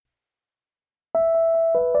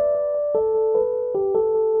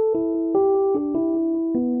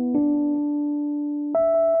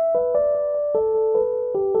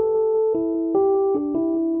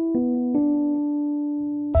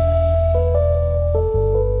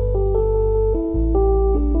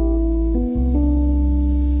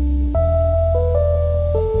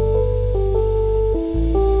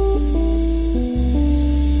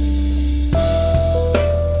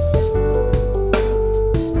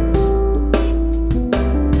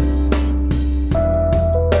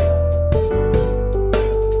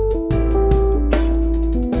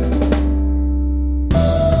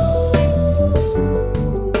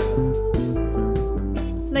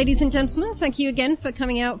and gentlemen, thank you again for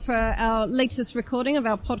coming out for our latest recording of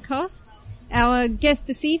our podcast. Our guest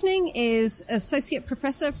this evening is Associate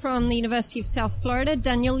Professor from the University of South Florida,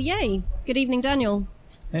 Daniel Yeh. Good evening, Daniel.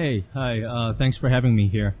 Hey, hi. Thanks for having me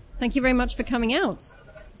here. Thank you very much for coming out.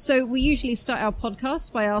 So we usually start our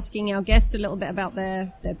podcast by asking our guest a little bit about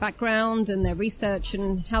their background and their research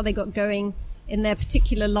and how they got going in their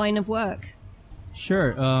particular line of work.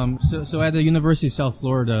 Sure. So at the University of South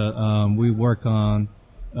Florida, we work on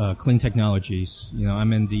clean technologies. You know,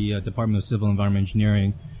 I'm in the Department of Civil Environment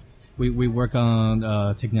Engineering. We work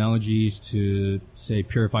on technologies to, say,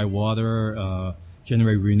 purify water,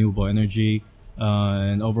 generate renewable energy,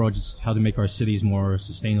 and overall just how to make our cities more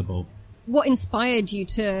sustainable. What inspired you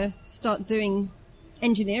to start doing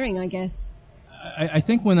engineering, I guess? I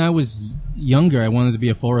think when I was younger, I wanted to be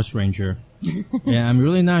a forest ranger. Yeah, I'm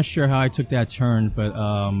really not sure how I took that turn, but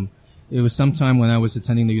it was sometime when I was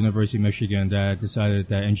attending the University of Michigan that I decided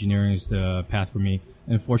that engineering is the path for me.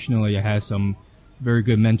 And fortunately, I had some very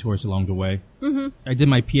good mentors along the way. Mm-hmm. I did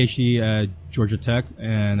my PhD at Georgia Tech,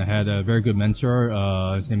 and I had a very good mentor.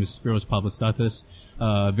 His name is Spiros Pavlostathis.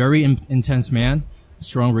 Very intense man.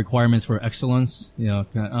 Strong requirements for excellence,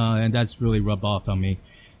 and that's really rubbed off on me.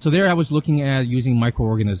 So there I was looking at using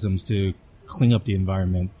microorganisms to clean up the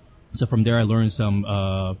environment. So from there I learned some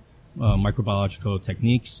microbiological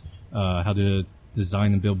techniques, how to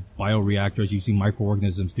design and build bioreactors using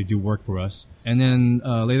microorganisms to do work for us. And then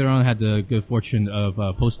later on I had the good fortune of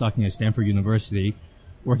postdocing at Stanford University,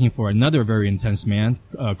 working for another very intense man,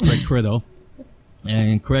 Craig Criddle.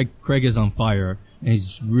 And Craig is on fire. And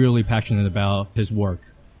he's really passionate about his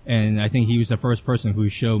work. And I think he was the first person who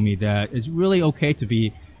showed me that it's really okay to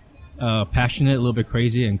be passionate, a little bit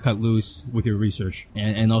crazy, and cut loose with your research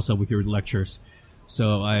and also with your lectures.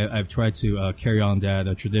 So I've tried to carry on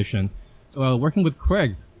that tradition. Working with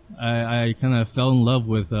Craig, I kind of fell in love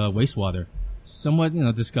with wastewater. Somewhat,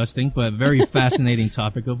 disgusting, but very fascinating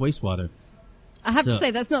topic of wastewater. I have to say,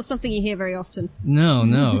 that's not something you hear very often.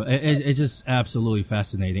 No. It's just absolutely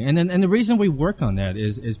fascinating. And the reason we work on that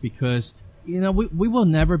is because, we will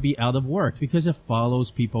never be out of work because it follows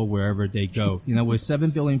people wherever they go. With 7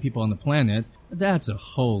 billion people on the planet, that's a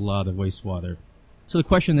whole lot of wastewater. So the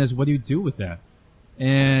question is, what do you do with that?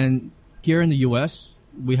 And here in the U.S.,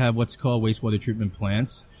 we have what's called wastewater treatment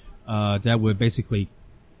plants that would basically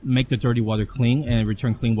make the dirty water clean and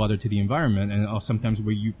return clean water to the environment. And sometimes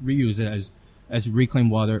we reuse it as reclaimed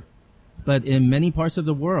water. But in many parts of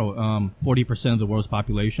the world, 40% of the world's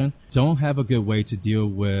population don't have a good way to deal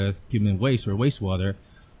with human waste or wastewater.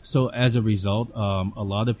 So as a result, a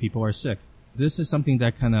lot of people are sick. This is something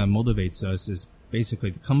that kind of motivates us, is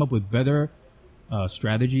basically to come up with better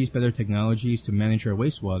strategies, better technologies to manage our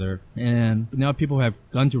wastewater. And now people have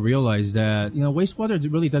gone to realize that, wastewater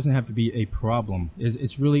really doesn't have to be a problem.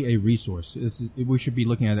 It's really a resource. We should be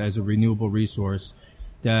looking at it as a renewable resource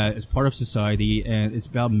that is part of society, and it's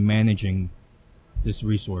about managing this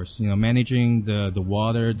resource, managing the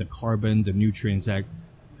water, the carbon, the nutrients that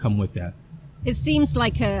come with that. It seems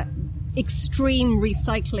like a extreme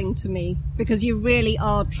recycling to me, because you really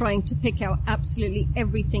are trying to pick out absolutely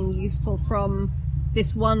everything useful from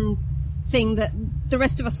this one thing that the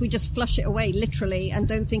rest of us, we just flush it away literally and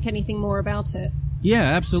don't think anything more about it. Yeah,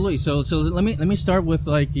 absolutely. So let me start with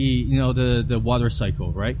the water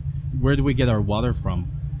cycle, right? Where do we get our water from?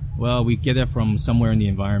 Well, we get it from somewhere in the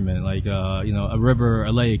environment, like a river,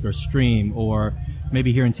 a lake, or stream, or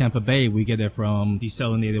maybe here in Tampa Bay, we get it from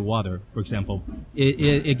desalinated water, for example.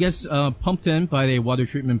 It gets pumped in by a water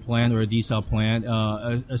treatment plant or a desal plant.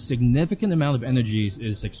 A significant amount of energy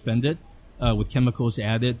is expended with chemicals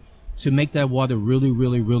added to make that water really,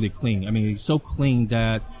 really, really clean. I mean, so clean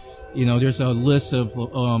that there's a list of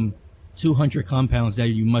 200 compounds that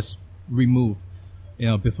you must remove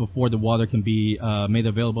before the water can be made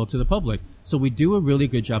available to the public. So we do a really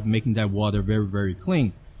good job of making that water very, very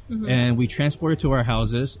clean. Mm-hmm. And we transport it to our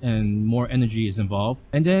houses, and more energy is involved.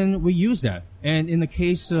 And then we use that. And in the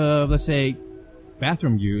case of, let's say,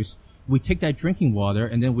 bathroom use, we take that drinking water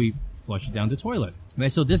and then we flush it down the toilet.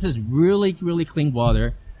 Right? So this is really, really clean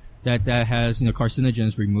water that has,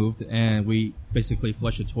 carcinogens removed, and we basically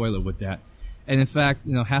flush the toilet with that. And in fact,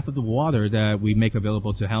 half of the water that we make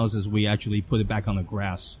available to houses, we actually put it back on the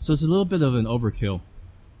grass. So it's a little bit of an overkill.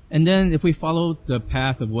 And then if we follow the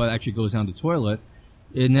path of what actually goes down the toilet,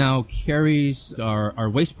 it now carries our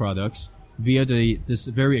waste products via this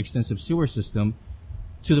very extensive sewer system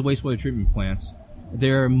to the wastewater treatment plants.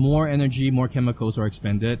 There are more energy, more chemicals are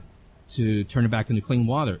expended to turn it back into clean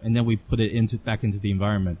water, and then we put it back into the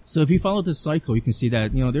environment. So if you follow this cycle, you can see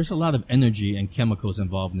that there's a lot of energy and chemicals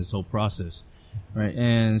involved in this whole process. right?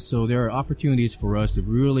 And so there are opportunities for us to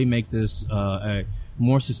really make this a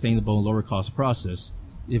more sustainable and lower cost process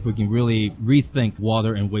if we can really rethink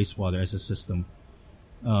water and wastewater as a system.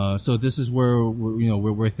 So this is where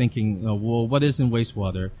we're thinking, well, what is in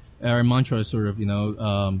wastewater? Our mantra is sort of,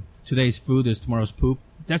 today's food is tomorrow's poop.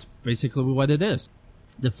 That's basically what it is.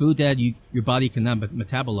 The food that your body cannot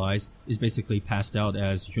metabolize is basically passed out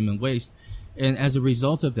as human waste. And as a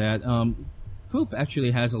result of that, poop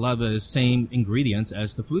actually has a lot of the same ingredients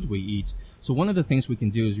as the food we eat. So one of the things we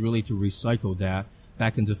can do is really to recycle that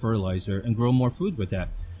back into fertilizer and grow more food with that.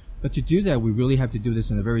 But to do that, we really have to do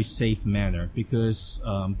this in a very safe manner because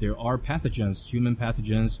there are pathogens, human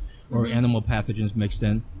pathogens or animal pathogens mixed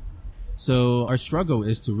in. So our struggle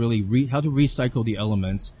is to really how to recycle the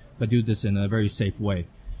elements, but do this in a very safe way.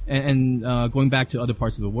 And going back to other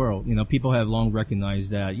parts of the world, people have long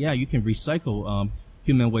recognized that, you can recycle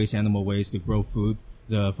human waste, animal waste to grow food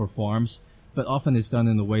for farms, but often it's done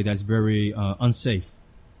in a way that's very unsafe.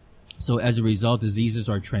 So as a result, diseases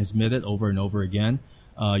are transmitted over and over again.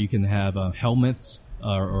 You can have helminths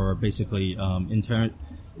or basically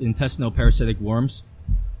intestinal parasitic worms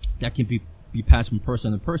that can be passed from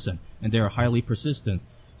person to person, and they are highly persistent.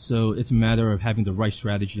 So it's a matter of having the right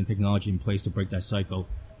strategy and technology in place to break that cycle.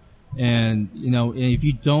 And, if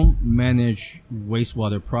you don't manage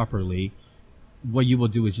wastewater properly, what you will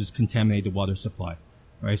do is just contaminate the water supply,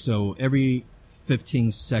 right? So every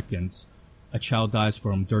 15 seconds, a child dies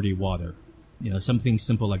from dirty water, something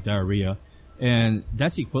simple like diarrhea. And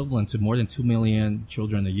that's equivalent to more than 2 million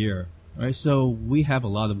children a year, right? So we have a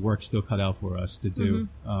lot of work still cut out for us to do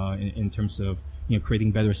in terms of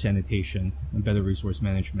creating better sanitation and better resource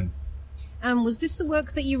management. Was this the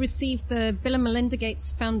work that you received the Bill and Melinda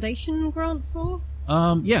Gates Foundation grant for?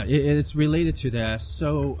 It's related to that.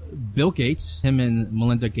 So Bill Gates, him and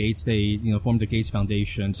Melinda Gates, they formed the Gates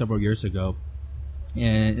Foundation several years ago,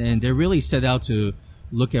 and they really set out to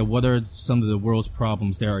look at what are some of the world's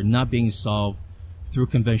problems that are not being solved through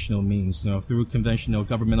conventional means, through conventional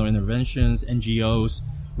governmental interventions, NGOs.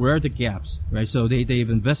 Where are the gaps, right? So they've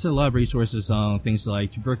invested a lot of resources on things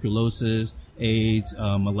like tuberculosis, AIDS,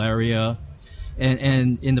 malaria.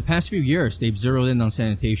 And in the past few years, they've zeroed in on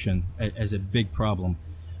sanitation as a big problem.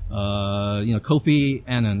 Kofi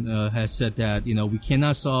Annan has said that, we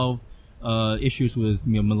cannot solve issues with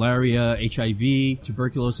malaria, HIV,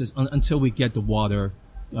 tuberculosis until we get the water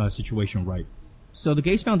situation right. So the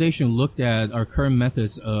Gates Foundation looked at our current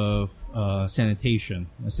methods of sanitation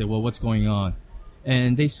and said, well, what's going on?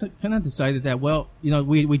 And they kind of decided that,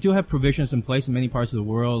 we do have provisions in place in many parts of the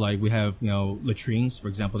world. Like we have, latrines, for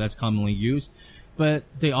example, that's commonly used, but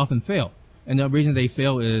they often fail. And the reason they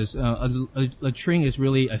fail is a latrine is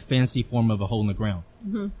really a fancy form of a hole in the ground.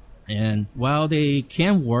 Mm-hmm. And while they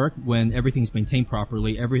can work when everything's maintained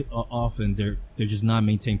properly, often they're just not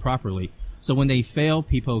maintained properly. So when they fail,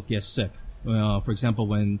 people get sick. For example,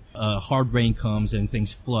 when hard rain comes and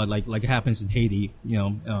things flood, like it happens in Haiti,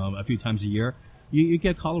 a few times a year, you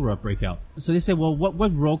get cholera breakout. So they say, well,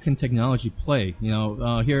 what role can technology play?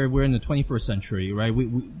 Here we're in the 21st century, right?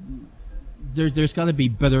 There's got to be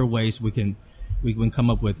better ways we can come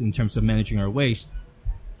up with in terms of managing our waste.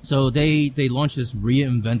 So they launched this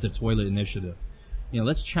Reinvent the Toilet initiative.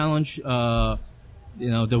 Let's challenge the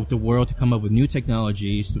world to come up with new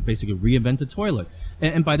technologies to basically reinvent the toilet.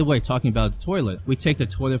 And by the way, talking about the toilet, we take the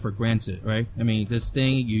toilet for granted, right? I mean, this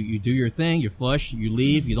thing, you do your thing, you flush, you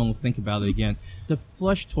leave, you don't think about it again. The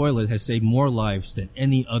flush toilet has saved more lives than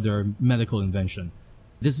any other medical invention.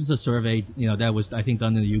 This is a survey, that was, I think,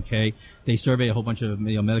 done in the UK. They surveyed a whole bunch of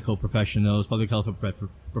medical professionals, public health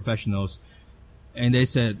professionals, and they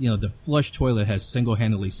said, the flush toilet has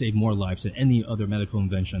single-handedly saved more lives than any other medical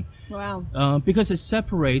invention. Wow. Because it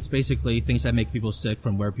separates basically things that make people sick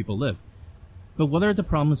from where people live. But what are the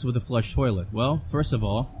problems with the flush toilet? Well, first of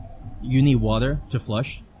all, you need water to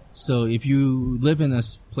flush. So if you live in a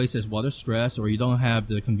place that's water stressed or you don't have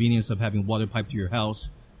the convenience of having water piped to your house,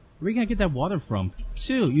 where are you going to get that water from?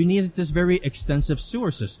 2, you need this very extensive sewer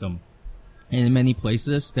system. And in many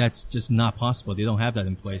places, that's just not possible. They don't have that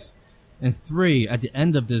in place. And 3, at the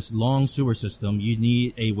end of this long sewer system, you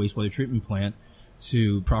need a wastewater treatment plant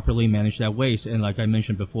to properly manage that waste. And like I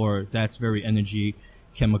mentioned before, that's very energy,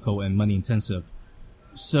 chemical, and money intensive.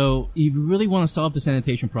 So if you really want to solve the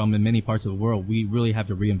sanitation problem in many parts of the world, we really have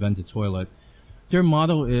to reinvent the toilet. Their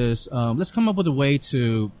model is, let's come up with a way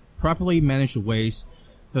to properly manage the waste,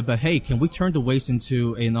 but hey, can we turn the waste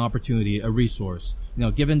into an opportunity, a resource?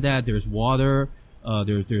 Given that there's water,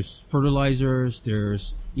 there's fertilizers,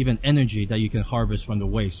 there's even energy that you can harvest from the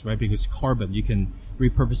waste, right? Because carbon, you can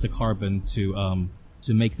repurpose the carbon to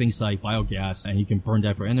make things like biogas, and you can burn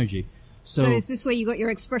that for energy. So is this where you got your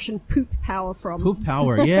expression "poop power" from? Poop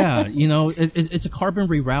power, yeah. It's a carbon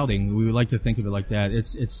rerouting. We would like to think of it like that.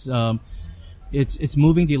 It's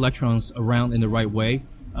moving the electrons around in the right way.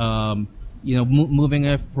 Moving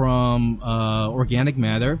it from organic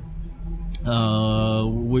matter,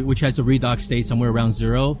 which has a redox state somewhere around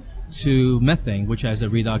 0, to methane, which has a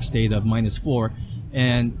redox state of -4,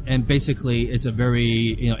 and basically it's a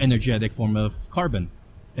very energetic form of carbon,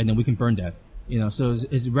 and then we can burn that. So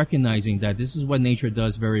it's recognizing that this is what nature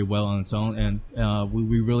does very well on its own, and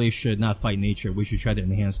we really should not fight nature. We should try to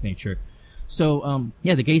enhance nature. So,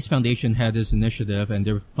 the Gates Foundation had this initiative, and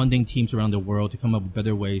they're funding teams around the world to come up with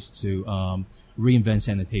better ways to reinvent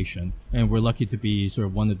sanitation. And we're lucky to be sort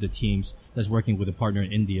of one of the teams that's working with a partner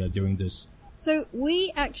in India during this. So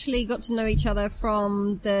we actually got to know each other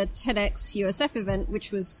from the TEDx USF event,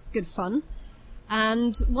 which was good fun.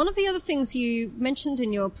 And one of the other things you mentioned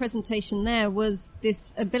in your presentation there was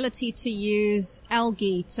this ability to use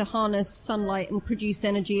algae to harness sunlight and produce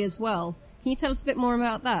energy as well. Can you tell us a bit more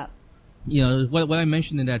about that? What I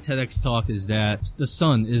mentioned in that TEDx talk is that the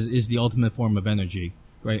sun is the ultimate form of energy,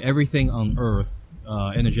 right? Everything on Earth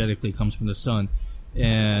energetically comes from the sun.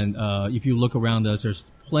 And if you look around us, there's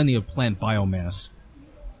plenty of plant biomass,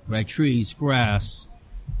 right? Trees, grass,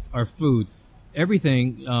 our food,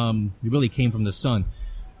 everything really came from the sun.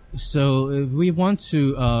 So if we want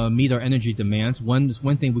to meet our energy demands,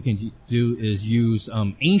 one thing we can do is use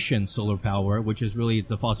ancient solar power, which is really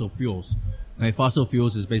the fossil fuels. Right? Fossil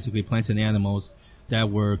fuels is basically plants and animals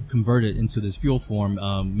that were converted into this fuel form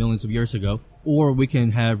millions of years ago. Or we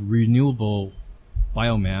can have renewable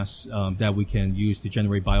biomass that we can use to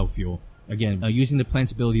generate biofuel. Again, using the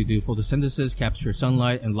plant's ability to do photosynthesis, capture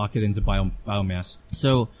sunlight, and lock it into biomass.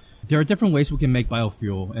 So there are different ways we can make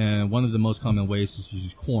biofuel, and one of the most common ways is to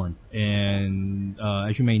use corn. And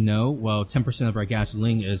as you may know, 10% of our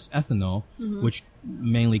gasoline is ethanol, which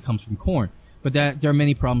mainly comes from corn. But there are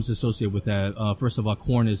many problems associated with that. First of all,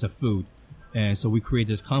 corn is a food. And so we create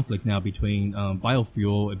this conflict now between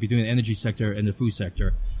biofuel, between the energy sector and the food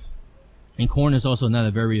sector. And corn is also not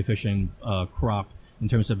a very efficient crop in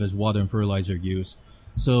terms of its water and fertilizer use.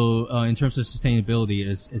 So in terms of sustainability,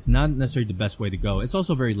 it's not necessarily the best way to go. It's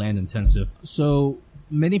also very land intensive. So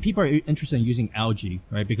many people are interested in using algae,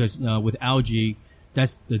 right? Because with algae,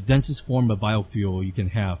 that's the densest form of biofuel you can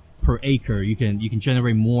have per acre. You can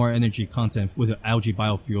generate more energy content with algae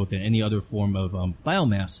biofuel than any other form of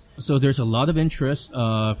biomass. So there's a lot of interest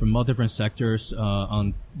from all different sectors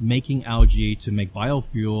on making algae to make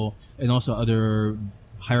biofuel and also other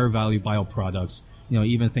higher value bioproducts.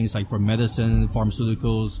 Even things like for medicine,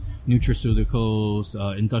 pharmaceuticals, nutraceuticals,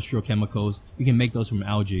 industrial chemicals, you can make those from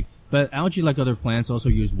algae. But algae, like other plants, also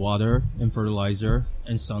use water and fertilizer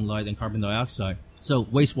and sunlight and carbon dioxide. So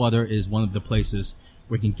wastewater is one of the places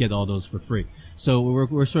where you can get all those for free. So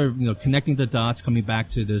we're sort of, connecting the dots, coming back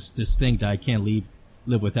to this thing that I can't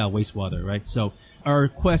live without wastewater, right? So our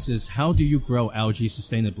quest is, how do you grow algae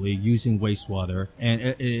sustainably using wastewater? And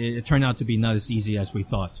it turned out to be not as easy as we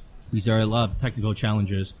thought. These are a lot of technical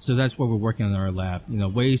challenges. So that's what we're working on in our lab.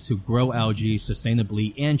 Ways to grow algae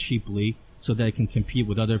sustainably and cheaply so that it can compete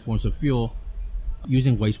with other forms of fuel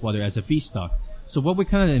using wastewater as a feedstock. So what we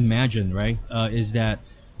kind of imagine, right, is that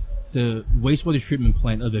the wastewater treatment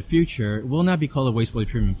plant of the future will not be called a wastewater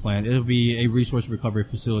treatment plant. It'll be a resource recovery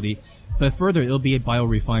facility. But further, it'll be a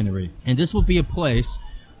biorefinery. And this will be a place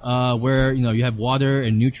where, you have water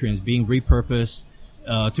and nutrients being repurposed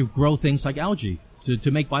to grow things like algae.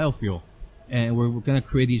 To make biofuel. And we're going to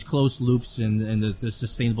create these closed loops in the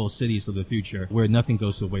sustainable cities of the future where nothing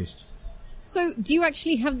goes to waste. So do you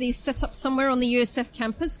actually have these set up somewhere on the USF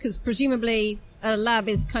campus? Because presumably a lab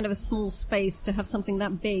is kind of a small space to have something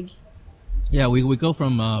that big. Yeah, we go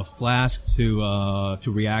from flask to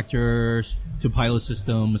reactors to pilot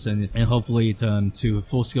systems and hopefully to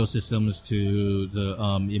full scale systems to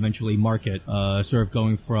the eventually market. Sort of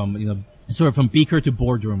going from sort of from beaker to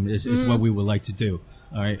boardroom is what we would like to do.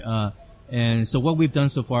 All right. And so what we've done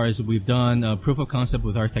so far is we've done a proof of concept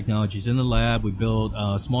with our technologies in the lab. We build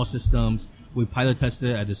small systems. We pilot tested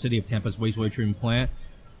it at the City of Tampa's wastewater treatment plant.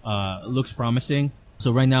 Looks promising.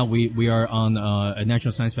 So right now we are on a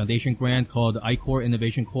National Science Foundation grant called I-Core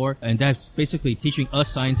Innovation Core. And that's basically teaching us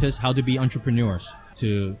scientists how to be entrepreneurs,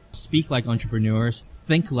 to speak like entrepreneurs,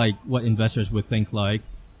 think like what investors would think like,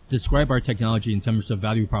 describe our technology in terms of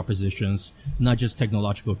value propositions, not just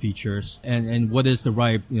technological features, and what is the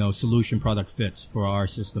right, solution product fit for our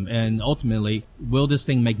system. And ultimately, will this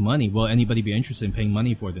thing make money? Will anybody be interested in paying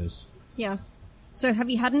money for this? Yeah. So have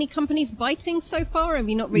you had any companies biting so far? Or have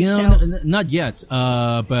you not reached out? Not yet.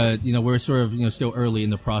 But, we're sort of, still early in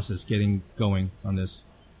the process getting going on this.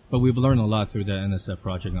 But we've learned a lot through the NSF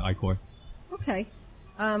project and ICOR. Okay.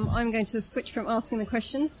 I'm going to switch from asking the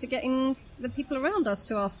questions to getting the people around us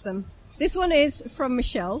to ask them. This one is from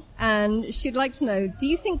Michelle, and she'd like to know, do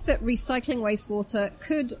you think that recycling wastewater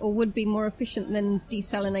could or would be more efficient than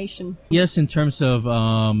desalination? Yes, in terms of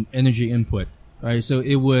energy input, right? So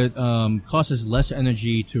it would cost us less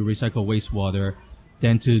energy to recycle wastewater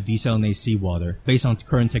than to desalinate seawater. Based on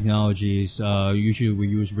current technologies, usually we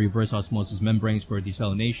use reverse osmosis membranes for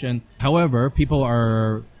desalination. However, people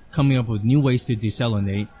are coming up with new ways to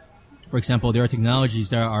desalinate. For example, there are technologies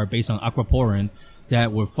that are based on aquaporin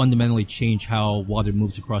that will fundamentally change how water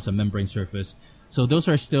moves across a membrane surface. So those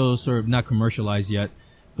are still sort of not commercialized yet,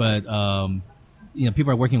 but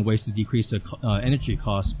people are working on ways to decrease the energy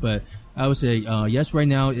costs. But I would say yes, right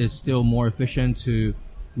now it's still more efficient to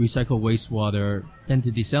recycle wastewater than to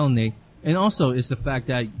desalinate. And also it's the fact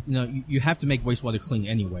that you have to make wastewater clean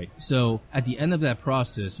anyway. So at the end of that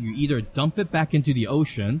process, you either dump it back into the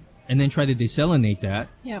ocean and then try to desalinate that.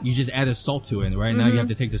 Yep. You just add a salt to it, right? Now you have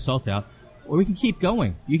to take the salt out. Or we can keep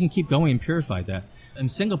going. You can keep going and purify that.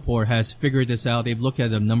 And Singapore has figured this out. They've looked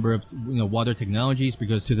at a number of water technologies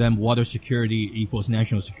because to them water security equals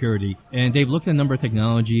national security. And they've looked at a number of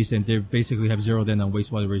technologies and they basically have zeroed in on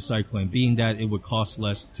wastewater recycling, being that it would cost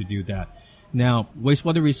less to do that. Now,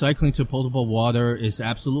 wastewater recycling to potable water is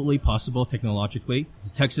absolutely possible technologically.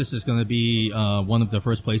 Texas is going to be one of the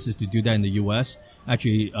first places to do that in the U.S.,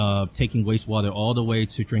 actually taking wastewater all the way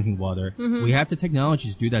to drinking water. We have the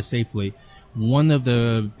technologies to do that safely. One of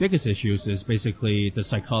the biggest issues is basically the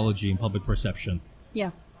psychology and public perception.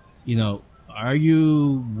 Yeah. Are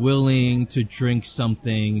you willing to drink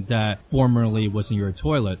something that formerly was in your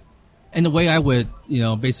toilet? And the way I would,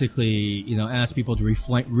 basically, ask people to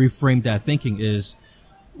reframe that thinking is,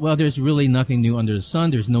 well, there's really nothing new under the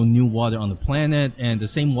sun. There's no new water on the planet. And the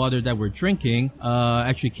same water that we're drinking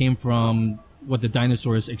actually came from what the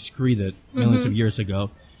dinosaurs excreted millions of years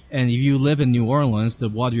ago. And if you live in New Orleans, the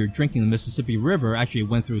water you're drinking in the Mississippi River actually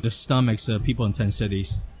went through the stomachs of people in 10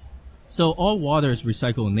 cities. So all water is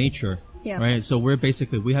recycled in nature. Yeah. Right. So we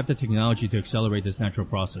have the technology to accelerate this natural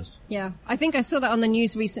process. Yeah. I think I saw that on the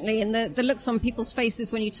news recently, and the looks on people's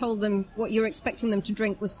faces when you told them what you were expecting them to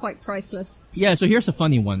drink was quite priceless. Yeah. So here's a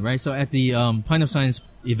funny one, right? So at the Pint of Science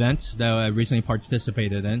event that I recently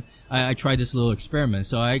participated in, I tried this little experiment.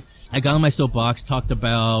 So I got on my soapbox, talked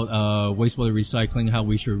about wastewater recycling, how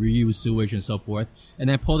we should reuse sewage and so forth,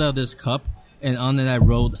 and I pulled out this cup. And on it I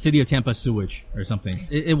wrote City of Tampa sewage or something.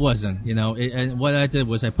 It wasn't, and what I did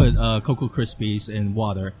was I put Cocoa Krispies in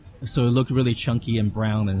water. So it looked really chunky and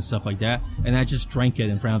brown and stuff like that. And I just drank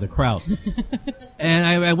it in front of the crowd. And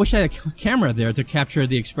I wish I had a camera there to capture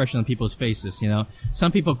the expression on people's faces,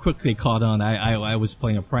 Some people quickly caught on. I was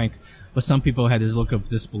playing a prank. But some people had this look of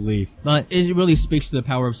disbelief. But it really speaks to the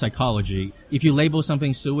power of psychology. If you label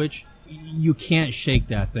something sewage, you can't shake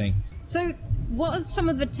that thing. So what are some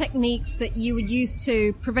of the techniques that you would use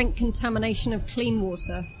to prevent contamination of clean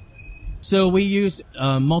water? So we use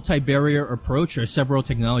a multi-barrier approach, or several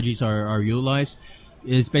technologies are utilized.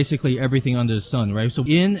 Is basically everything under the sun, right? So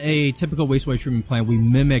in a typical wastewater treatment plant, we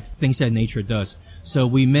mimic things that nature does. So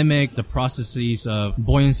we mimic the processes of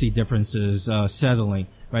buoyancy differences, settling,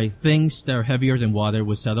 right? Things that are heavier than water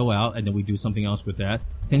will settle out, and then we do something else with that.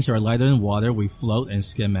 Things that are lighter than water, we float and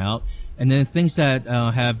skim out. And then things that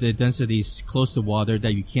have the densities close to water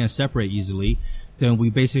that you can't separate easily, then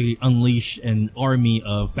we basically unleash an army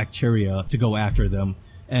of bacteria to go after them.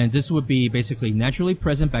 And this would be basically naturally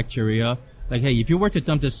present bacteria. Like, hey, if you were to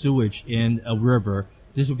dump this sewage in a river,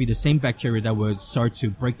 this would be the same bacteria that would start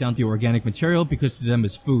to break down the organic material because to them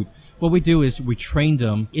it's food. What we do is we train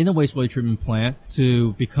them in a wastewater treatment plant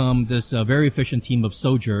to become this very efficient team of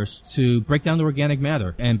soldiers to break down the organic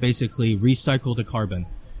matter and basically recycle the carbon.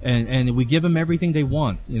 And we give them everything they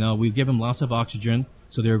want. We give them lots of oxygen,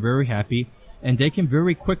 so they're very happy. And they can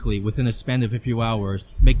very quickly, within a span of a few hours,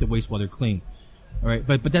 make the wastewater clean. All right,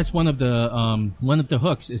 but that's one of the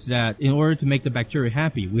hooks is that in order to make the bacteria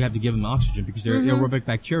happy, we have to give them oxygen because they're aerobic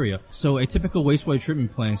bacteria. So a typical wastewater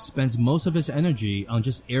treatment plant spends most of its energy on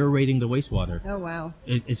just aerating the wastewater. Oh wow!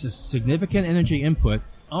 It's a significant energy input.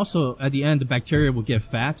 Also, at the end, the bacteria will get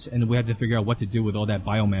fat, and we have to figure out what to do with all that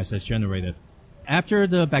biomass that's generated. After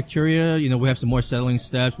the bacteria, we have some more settling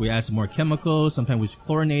steps. We add some more chemicals. Sometimes we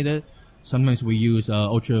chlorinate it. Sometimes we use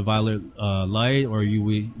ultraviolet light, or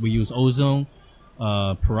we use ozone.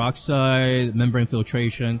 Peroxide, membrane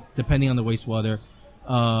filtration, depending on the wastewater.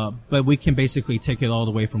 But we can basically take it all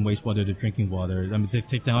the way from wastewater to drinking water. I mean, the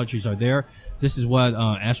technologies are there. This is what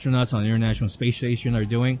astronauts on the International Space Station are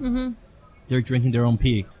doing. They're drinking their own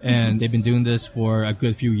pee. And they've been doing this for a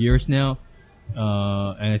good few years now.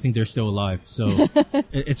 and I think they're still alive. So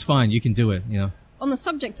it's fine. You can do it, you know. On the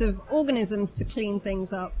subject of organisms to clean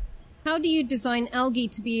things up, how do you design algae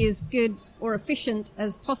to be as good or efficient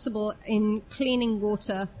as possible in cleaning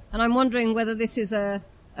water? And I'm wondering whether this is a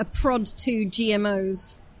prod to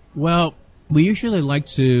GMOs. Well, we usually like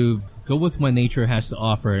to go with what nature has to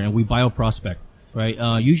offer, and we bioprospect, right?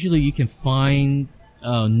 Usually you can find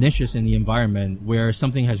niches in the environment where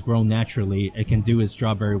something has grown naturally. It can do its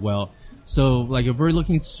job very well. So, like, if we're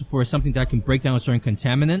looking for something that can break down a certain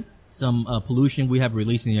contaminant, some pollution we have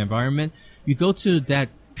released in the environment, you go to that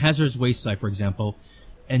hazardous waste site, for example,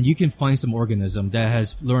 and you can find some organism that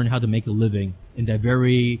has learned how to make a living in that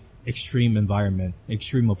very extreme environment,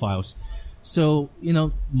 extremophiles. So, you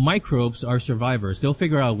know, microbes are survivors. They'll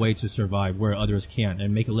figure out a way to survive where others can't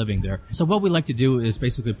and make a living there. So what we like to do is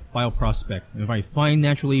basically bioprospect. If I find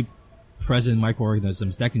naturally present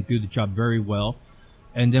microorganisms that can do the job very well,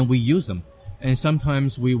 and then we use them. And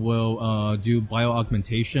sometimes we will do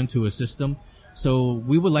bioaugmentation to a system. So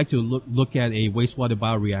we would like to look at a wastewater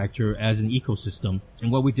bioreactor as an ecosystem.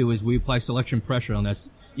 And what we do is we apply selection pressure on that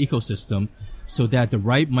ecosystem so that the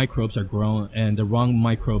right microbes are grown and the wrong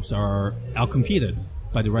microbes are outcompeted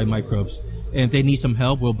by the right microbes. And if they need some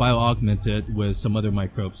help, we'll bioaugment it with some other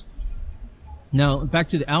microbes. Now, back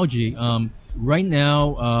to the algae. Right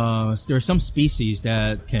now, there are some species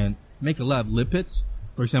that can make a lot of lipids.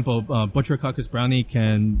 For example, Butchercoccus brownie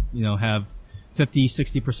can, you know, have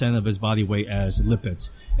 50-60% of his body weight as lipids.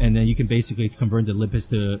 And then you can basically convert the lipids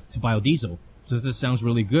to biodiesel. So this sounds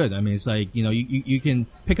really good. I mean, it's like, you know, you can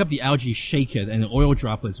pick up the algae, shake it, and the oil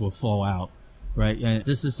droplets will fall out, right? And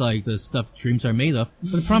this is like the stuff dreams are made of.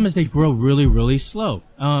 But the problem is they grow really, really slow.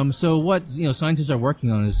 So what, you know, scientists are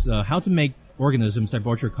working on is how to make organisms like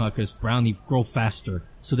Butchercoccus brownie grow faster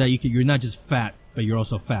so that you're not just fat, but you're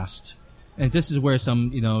also fast. And this is where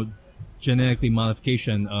some, you know, genetically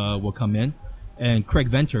modification will come in. And Craig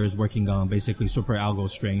Venter is working on basically super algal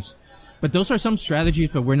strains. But those are some strategies,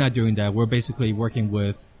 but we're not doing that. We're basically working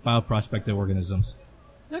with bioprospective organisms.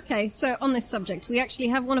 Okay, so on this subject, we actually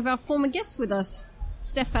have one of our former guests with us,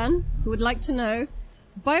 Stefan, who would like to know,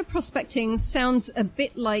 bioprospecting sounds a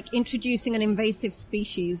bit like introducing an invasive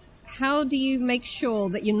species. How do you make sure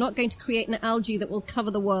that you're not going to create an algae that will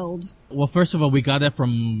cover the world? Well, first of all, we got that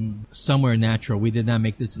from somewhere natural. We did not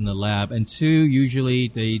make this in the lab. And two, usually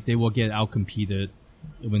they will get outcompeted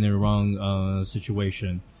when they're in the wrong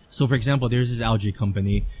situation. So, for example, there's this algae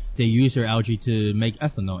company. They use their algae to make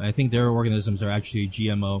ethanol. I think their organisms are actually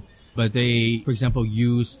GMO. But they, for example,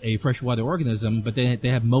 use a freshwater organism, but they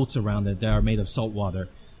have moats around it that are made of salt water.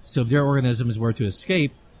 So if their organisms were to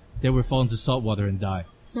escape, they would fall into salt water and die.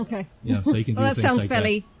 Okay. Yeah, so you can do well, that things sounds like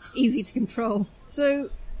fairly that. Easy to control. So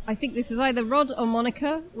I think this is either Rod or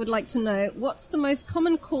Monica would like to know, what's the most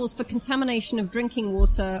common cause for contamination of drinking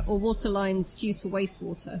water or water lines due to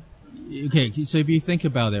wastewater? Okay, so if you think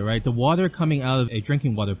about it, right, the water coming out of a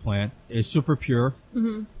drinking water plant is super pure,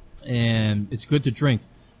 and it's good to drink.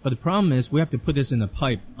 But the problem is we have to put this in a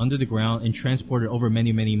pipe under the ground and transport it over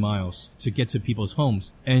many, many miles to get to people's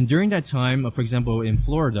homes. And during that time, for example, in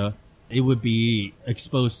Florida, it would be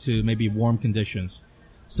exposed to maybe warm conditions.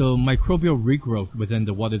 So microbial regrowth within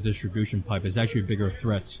the water distribution pipe is actually a bigger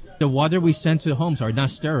threat. The water we send to homes are not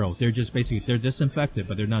sterile. They're just basically, they're disinfected,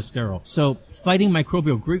 but they're not sterile. So fighting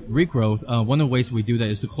microbial regrowth, one of the ways we do that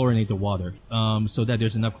is to chlorinate the water, so that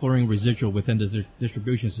there's enough chlorine residual within the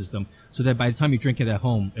distribution system so that by the time you drink it at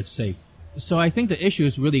home, it's safe. So I think the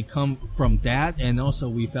issues really come from that, and also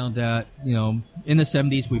we found that, you know, in the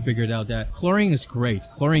 70s we figured out that chlorine is great.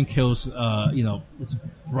 Chlorine kills, you know, it's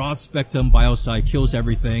broad spectrum biocide, kills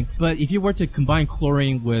everything. But if you were to combine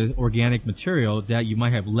chlorine with organic material that you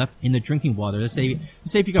might have left in the drinking water, let's say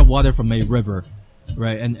if you got water from a river,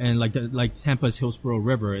 right, and like Tampa's Hillsborough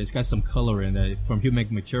River, it's got some color in it from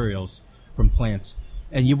humic materials from plants,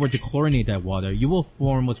 and you were to chlorinate that water, you will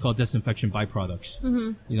form what's called disinfection byproducts.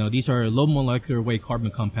 You know, these are low molecular weight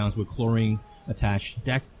carbon compounds with chlorine attached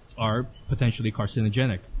that are potentially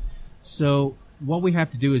carcinogenic. So what we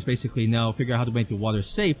have to do is basically now figure out how to make the water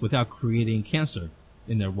safe without creating cancer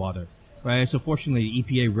in their water, right? So fortunately,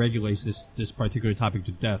 EPA regulates this particular topic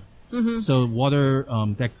to death. So water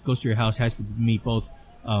that goes to your house has to meet both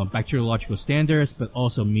bacteriological standards, but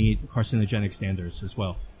also meet carcinogenic standards as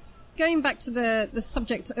well. Going back to the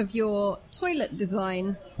subject of your toilet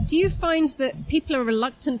design, do you find that people are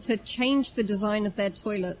reluctant to change the design of their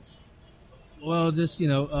toilets? Well, this, you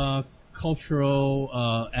know, cultural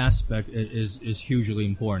aspect is hugely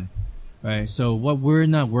important, right? So what we're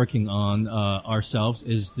not working on ourselves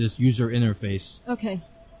is this user interface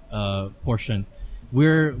portion.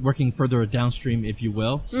 We're working further downstream, if you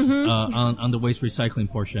will, on the waste recycling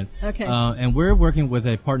portion. Okay. And we're working with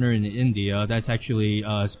a partner in India that's actually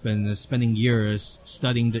been spending years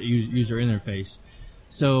studying the user interface.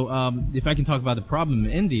 So if I can talk about the problem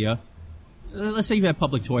in India, let's say you have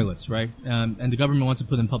public toilets, right? And the government wants to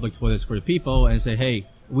put in public toilets for the people and say, hey,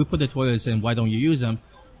 we put the toilets in, why don't you use them?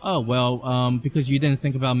 Oh, well, because you didn't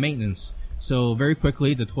think about maintenance. So very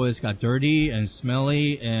quickly, the toilets got dirty and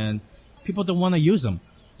smelly, and people don't want to use them.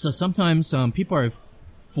 So sometimes people are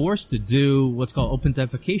forced to do what's called open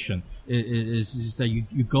defecation. It is that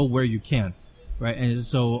you go where you can, right? And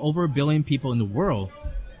so over 1 billion people in the world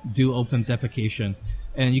do open defecation.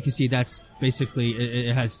 And you can see that's basically,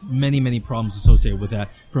 it has many, many problems associated with that,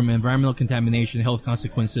 from environmental contamination, health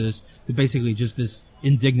consequences, to basically just this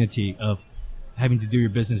indignity of having to do your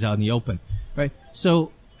business out in the open, right?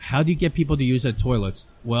 So how do you get people to use the toilets?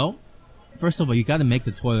 Well, first of all, you got to make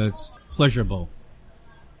the toilets pleasurable,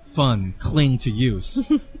 fun, clean to use.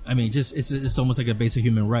 I mean, just it's almost like a basic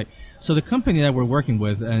human right. So the company that we're working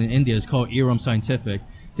with in India is called Erum Scientific.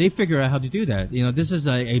 They figure out how to do that. You know, this is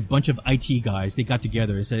a bunch of IT guys. They got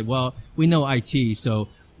together and said, well, we know IT, so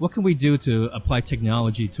what can we do to apply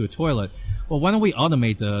technology to a toilet? Well, why don't we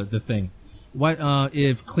automate the thing? Why,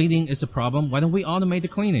 if cleaning is a problem, why don't we automate the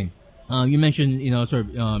cleaning? You mentioned, you know,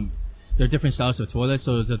 there are different styles of toilets.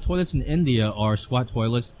 So the toilets in India are squat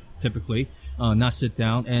toilets, typically, not sit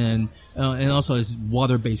down, and also it's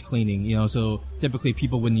water-based cleaning. You know, so typically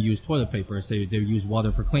people wouldn't use toilet papers; they use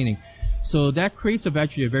water for cleaning. So that creates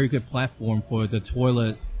actually a very good platform for the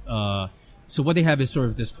toilet. So what they have is sort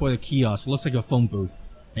of this toilet kiosk. It looks like a phone booth,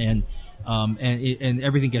 and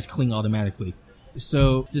everything gets cleaned automatically.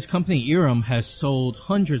 So this company Erum has sold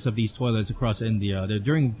hundreds of these toilets across India. They're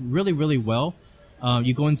doing really, really well.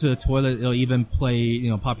 You go into the toilet, it'll even play, you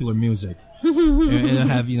know, popular music. And it'll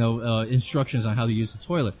have, you know, instructions on how to use the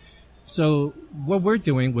toilet. So what we're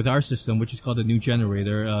doing with our system, which is called the new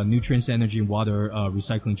generator, Nutrients, Energy, and Water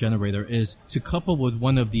Recycling Generator, is to couple with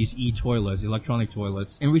one of these e-toilets, electronic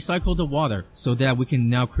toilets, and recycle the water so that we can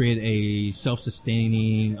now create a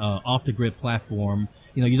self-sustaining, off-the-grid platform.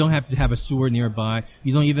 You know, you don't have to have a sewer nearby.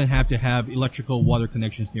 You don't even have to have electrical water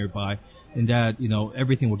connections nearby. And that, you know,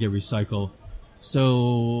 everything will get recycled.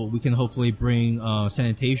 So we can hopefully bring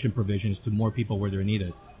sanitation provisions to more people where they're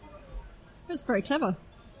needed. That's very clever.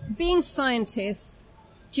 Being scientists,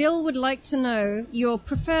 Jill would like to know your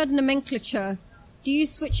preferred nomenclature. Do you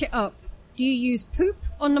switch it up? Do you use poop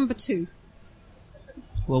or number 2?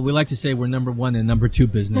 Well, we like to say we're number 1 and number 2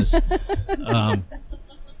 business.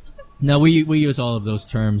 No, we use all of those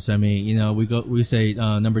terms. I mean, you know, we say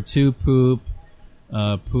number 2 poop,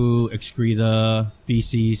 poo, excreta,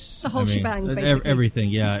 feces. The whole shebang, basically. Everything,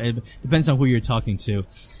 yeah. It depends on who you're talking to.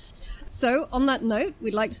 So, on that note,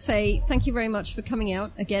 we'd like to say thank you very much for coming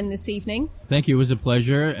out again this evening. Thank you. It was a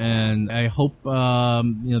pleasure. And I hope, you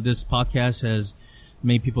know, this podcast has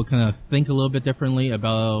made people kind of think a little bit differently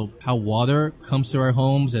about how water comes to our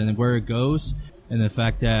homes and where it goes. And the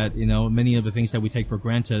fact that, you know, many of the things that we take for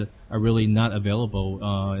granted are really not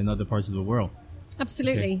available in other parts of the world.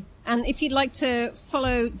 Absolutely. Okay. And if you'd like to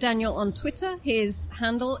follow Daniel on Twitter, his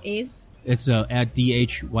handle is? It's at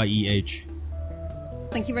DHYEH.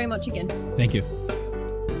 Thank you very much again. Thank you.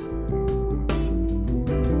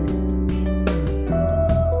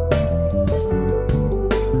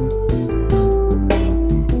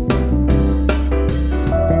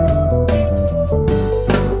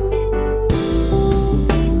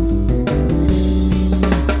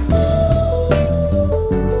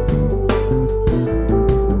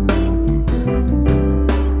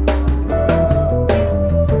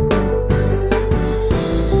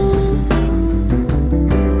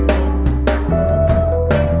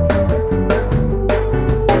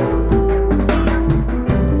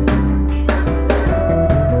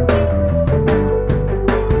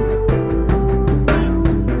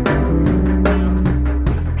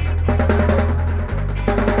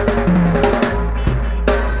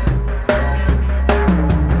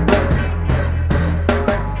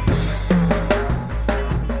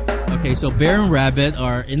 So Bear and Rabbit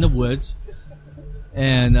are in the woods,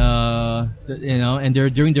 and you know, and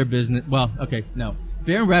they're doing their business. Well, okay, no.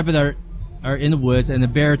 Bear and Rabbit are in the woods, and the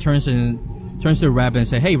bear turns to the rabbit and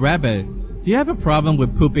say, "Hey, Rabbit, do you have a problem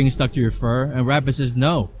with poop being stuck to your fur?" And Rabbit says,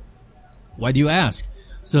 "No." Why do you ask?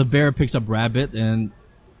 So the bear picks up Rabbit, and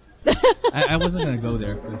I wasn't gonna go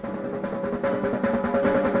there.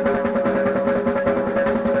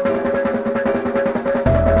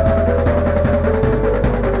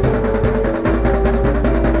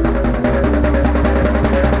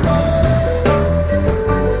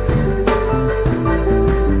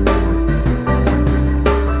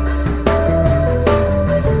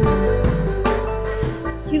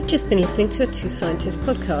 listening to a Two Scientists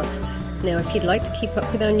podcast. Now, if you'd like to keep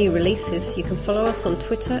up with our new releases, you can follow us on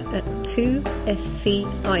Twitter at 2SCIS,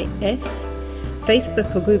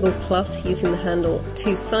 Facebook or Google Plus using the handle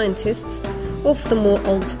 2Scientists, or for the more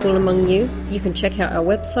old school among you, you can check out our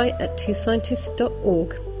website at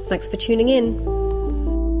twoscientists.org. Thanks for tuning in.